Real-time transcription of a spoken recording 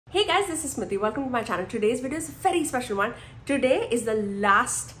Hey guys, this is Smithy. Welcome to my channel. Today's video is a very special one. Today is the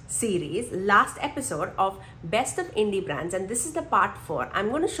last episode of Best of Indie Brands, and this is the part 4. I'm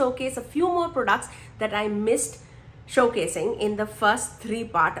going to showcase a few more products that I missed showcasing in the first 3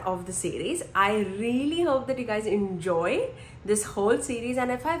 part of the series. I really hope that you guys enjoy this whole series,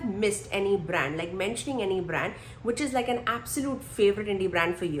 and if I've missed any brand, like mentioning any brand which is like an absolute favorite indie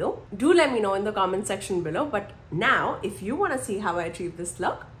brand for you, do let me know in the comment section below. But now, if you want to see how I achieve this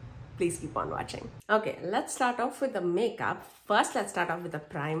look, please keep on watching. Okay, let's start off with the makeup. First, let's start off with the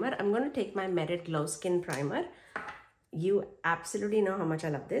primer. I'm going to take my Merit Glow Skin Primer. You absolutely know how much I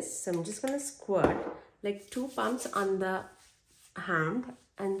love this. So I'm just going to squirt like 2 pumps on the hand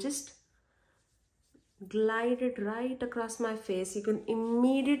and just glide it right across my face. You can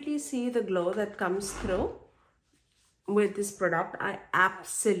immediately see the glow that comes through with this product. I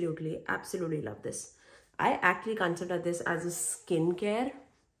absolutely love this. I actually consider this as a skincare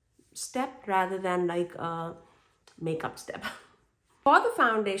step rather than like a makeup step. For the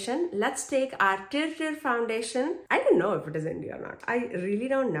foundation, let's take our Tir Tir foundation. I don't know if it is indie or not. I really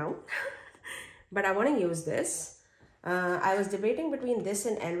don't know. But I want to use this. I was debating between this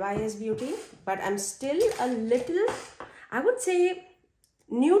and LYS Beauty, but I'm still a little, I would say,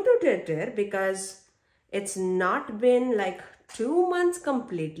 new to Tir Tir because it's not been like 2 months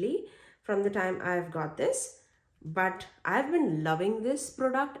completely from the time I've got this. But I've been loving this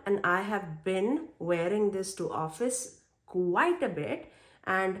product and I have been wearing this to office quite a bit,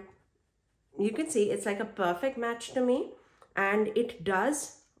 and you can see it's like a perfect match to me, and it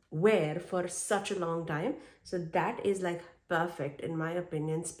does wear for such a long time. So that is like perfect in my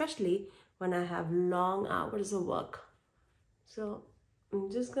opinion, especially when I have long hours of work. So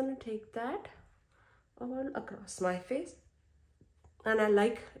I'm just gonna take that all across my face, and I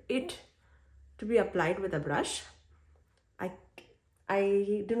like it to be applied with a brush.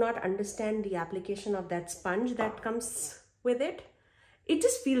 I do not understand the application of that sponge that comes with it. It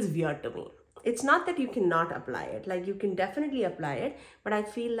just feels weird to me. It's not that you cannot apply it, like you can definitely apply it, but I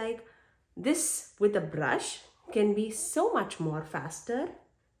feel like this with a brush can be so much more faster,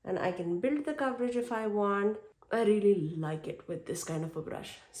 and I can build the coverage if I want. I really like it with this kind of a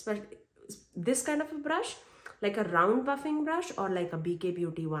brush, especially this kind of a brush, like a round buffing brush or like a BK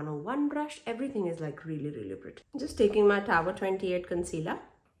Beauty 101 brush. Everything is like really pretty. Just taking my Tower 28 concealer.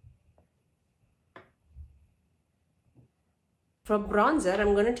 For bronzer,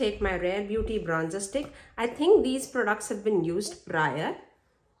 I'm going to take my Rare Beauty bronzer stick. I think these products have been used prior,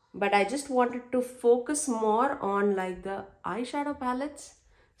 but I just wanted to focus more on like the eyeshadow palettes.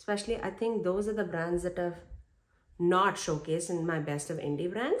 Especially, I think those are the brands that I've not showcased in my Best of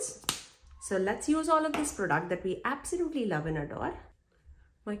Indie Brands. So let's use all of this product that we absolutely love and adore.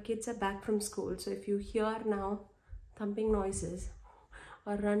 My kids are back from school, so if you hear now thumping noises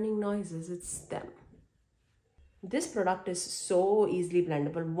or running noises, it's them. This product is so easily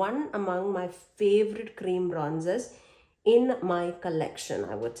blendable. One among my favorite cream bronzers in my collection,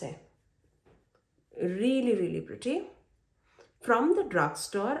 I would say. Really pretty. From the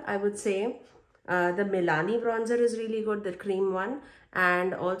drugstore, I would say the Milani bronzer is really good, the cream one.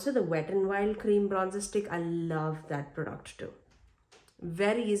 And also the Wet n Wild cream bronzer stick. I love that product too.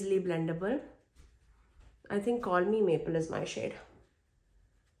 Very easily blendable. I think Call Me Maple is my shade.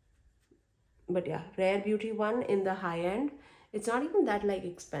 But yeah, Rare Beauty one in the high end. It's not even that like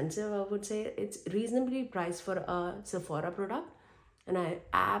expensive, I would say. It's reasonably priced for a Sephora product, and I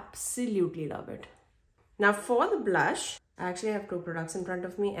absolutely love it. Now for the blush, I actually have 2 products in front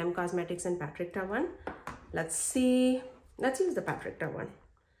of me, M Cosmetics and Patrick Ta one. Let's see. Let's use the Patrick Ta one.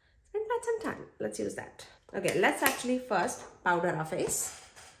 Spend quite some time. Let's use that. Okay, let's actually first powder our face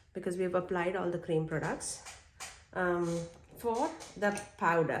because we've applied all the cream products. For the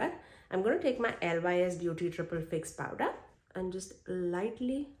powder, I'm going to take my LYS Beauty Triple Fix powder and just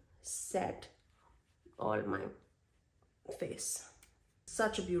lightly set all my face.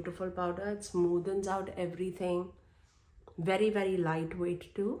 Such a beautiful powder. It smoothens out everything. Very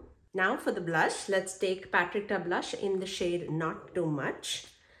lightweight too. Now for the blush, let's take Patrick Ta blush in the shade Not Too Much.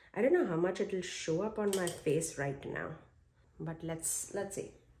 I don't know how much it will show up on my face right now, but let's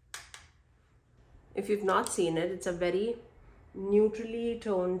see. If you've not seen it, it's a very neutrally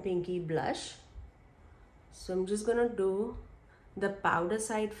toned pinky blush. So I'm just gonna do the powder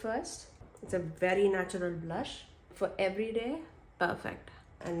side first. It's a very natural blush for everyday, perfect.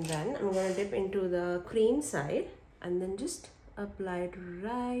 And then I'm gonna dip into the cream side and then just apply it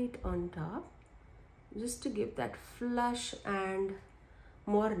right on top, just to give that flush and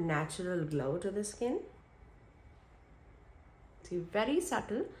more natural glow to the skin. See, very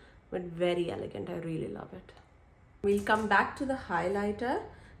subtle but very elegant. I really love it. We'll come back to the highlighter.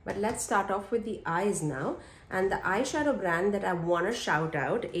 But let's start off with the eyes now. And the eyeshadow brand that I want to shout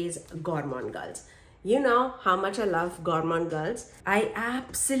out is Gourmande Girls. You know how much I love Gourmande Girls. I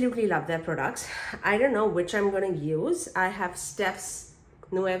absolutely love their products. I don't know which I'm going to use. I have Steph's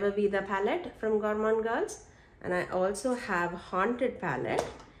Nueva Vida palette from Gourmande Girls. And I also have Haunted palette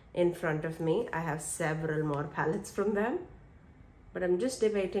in front of me. I have several more palettes from them. But I'm just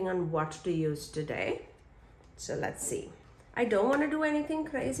debating on what to use today. So let's see. I don't want to do anything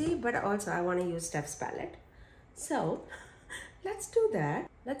crazy, but also I want to use Steph's palette. So let's do that.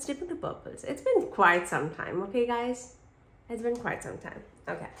 Let's dip into purples. It's been quite some time, okay guys? It's been quite some time.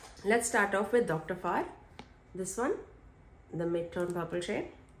 Okay, let's start off with Dr. Far. This one, the mid-tone purple shade.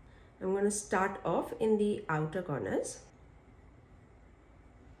 I'm going to start off in the outer corners.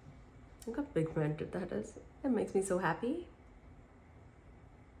 Look how pigmented that is. That makes me so happy.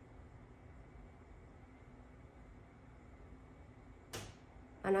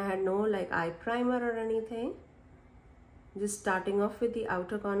 And I had no like eye primer or anything. Just starting off with the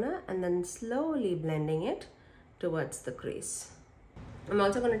outer corner and then slowly blending it towards the crease. I'm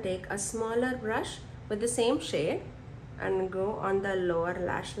also going to take a smaller brush with the same shade and go on the lower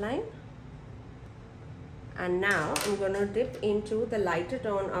lash line. And now I'm going to dip into the lighter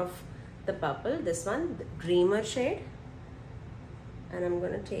tone of the purple, this one, the Dreamer shade. And I'm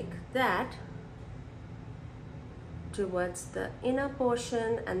going to take that towards the inner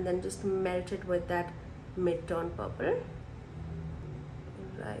portion and then just melt it with that mid-tone purple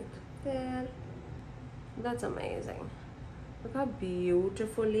right there. That's amazing. Look how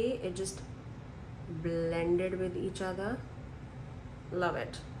beautifully it just blended with each other. Love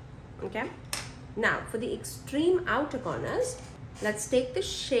it. Okay, now for the extreme outer corners, let's take the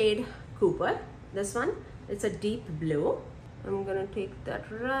shade Cooper. This one, it's a deep blue. I'm gonna take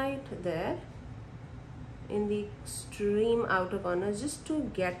that right there in the extreme outer corners just to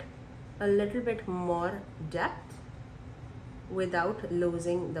get a little bit more depth without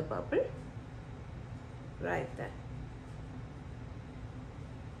losing the purple. Right there.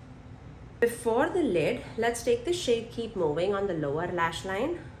 Before the lid, let's take the shade Keep Moving on the lower lash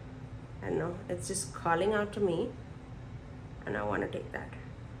line. I know it's just calling out to me and I want to take that.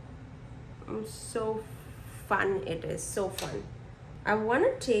 So fun it is, so fun. I want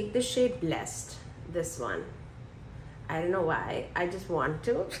to take the shade Blessed. This one, I don't know why, I just want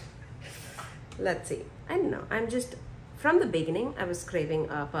to. Let's see. I don't know, I'm just, from the beginning I was craving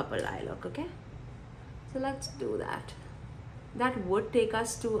a purple eye look. Okay, so let's do that. That would take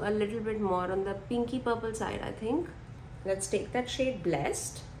us to a little bit more on the pinky purple side, I think. Let's take that shade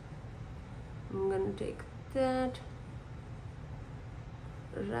Blessed. I'm gonna take that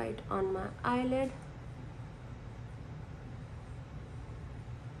right on my eyelid.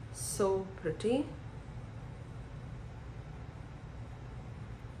 So pretty.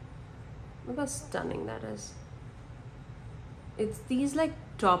 Look how stunning that is. It's these like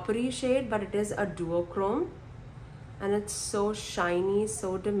taupery shade, but it is a duochrome and it's so shiny,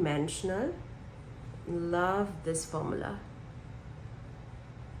 so dimensional. Love this formula.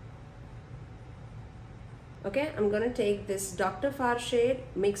 Okay, I'm gonna take this Dr. Far shade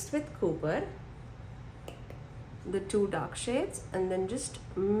mixed with Cooper, the two dark shades, and then just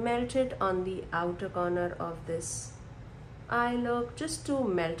melt it on the outer corner of this eye look, just to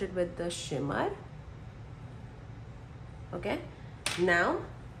melt it with the shimmer. Okay, now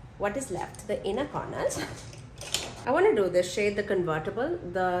what is left? The inner corners. I want to do this shade, the Convertible,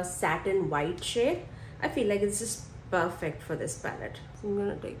 the satin white shade. I feel like it's just perfect for this palette. So I'm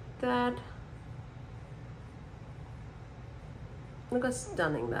gonna take that. Look how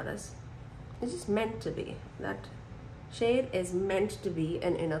stunning that is. It's just meant to be. That shade is meant to be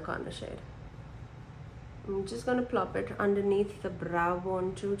an inner corner shade. I'm just going to plop it underneath the brow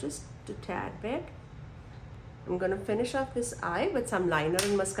bone too, just a tad bit. I'm going to finish off this eye with some liner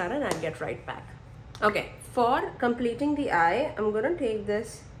and mascara and I'll get right back. Okay, for completing the eye, I'm going to take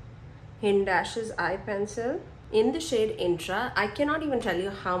this Hindash's eye pencil in the shade Intra. I cannot even tell you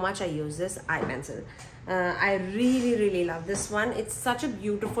how much I use this eye pencil. I really love this one. It's such a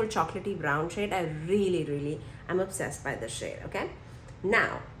beautiful chocolatey brown shade. I'm obsessed by this shade. Okay,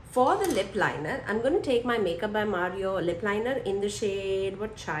 now for the lip liner, I'm going to take my Makeup by Mario lip liner in the shade,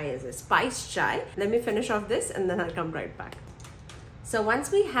 what chai is this? Spice Chai. Let me finish off this and then I'll come right back. So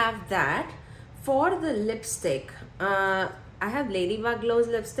once we have that, for the lipstick, I have Ladybug Glow's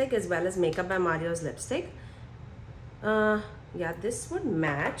lipstick as well as Makeup by Mario's lipstick. Yeah, this would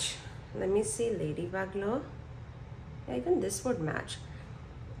match. Let me see, Ladybug Glow. Yeah, even this would match.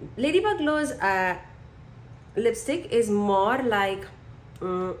 Ladybug Glow's lipstick is more like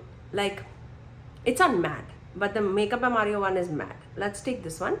it's not matte, but the Makeup by Mario one is matte. let's take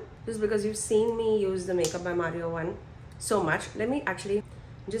this one. Just because you've seen me use the Makeup by Mario one so much, let me actually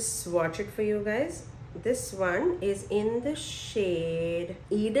just swatch it for you guys. This one is in the shade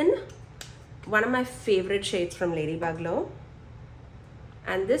Eden, one of my favorite shades from Ladybug Glow.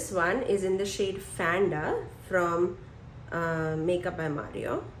 And this one is in the shade Fanda from Makeup by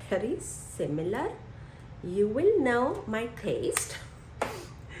Mario. Very similar. You will know my taste.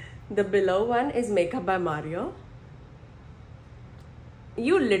 The below one is Makeup by Mario.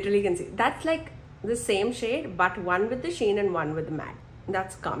 You literally can see that's like the same shade, but one with the sheen and one with the matte.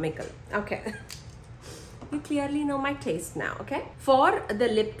 That's comical. Okay. You clearly know my taste now, okay? For the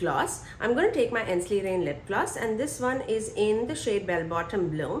lip gloss, I'm going to take my Ensley Rain lip gloss, and this one is in the shade Bell Bottom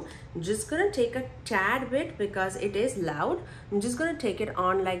Bloom. I'm just going to take a tad bit because it is loud. I'm just going to take it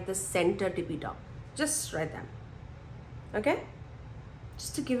on like the center tippy top. Just right there. Okay?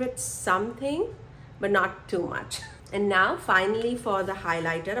 Just to give it something, but not too much. And now finally for the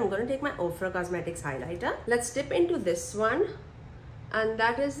highlighter, I'm going to take my Ofra Cosmetics highlighter. Let's dip into this one. And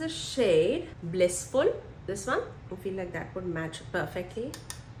that is the shade Blissful. This one, I feel like that would match perfectly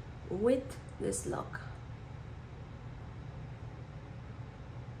with this look.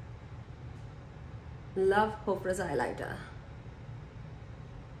 Love Ofra's highlighter.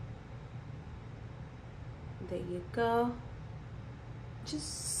 There you go.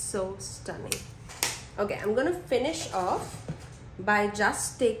 Just so stunning. Okay, I'm gonna finish off by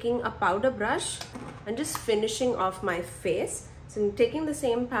just taking a powder brush and just finishing off my face. So I'm taking the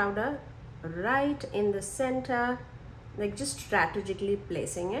same powder right in the center, like just strategically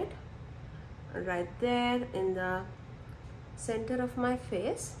placing it right there in the center of my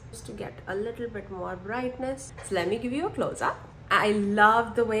face, just to get a little bit more brightness. So let me give you a close-up. I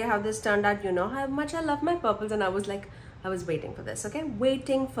love the way how this turned out. You know how much I love my purples, and I was waiting for this, okay?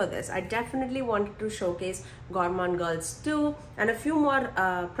 Waiting for this. I definitely wanted to showcase Gourmande Girls too, and a few more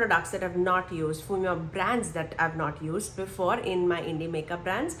products that I've not used, few more brands that I've not used before in my indie makeup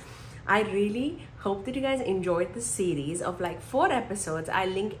brands. I really hope that you guys enjoyed this series of like 4 episodes. I'll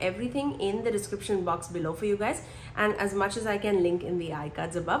link everything in the description box below for you guys, and as much as I can link in the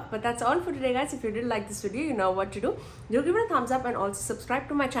iCards above. But that's all for today, guys. If you did like this video, you know what to do. Do give it a thumbs up, and also subscribe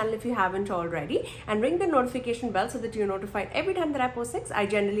to my channel if you haven't already, and ring the notification bell so that you're notified every time that I post things. I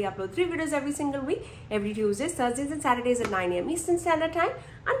generally upload 3 videos every single week, every Tuesdays, Thursdays and Saturdays at 9 AM Eastern Standard Time.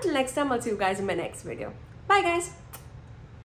 Until next time, I'll see you guys in my next video. Bye guys.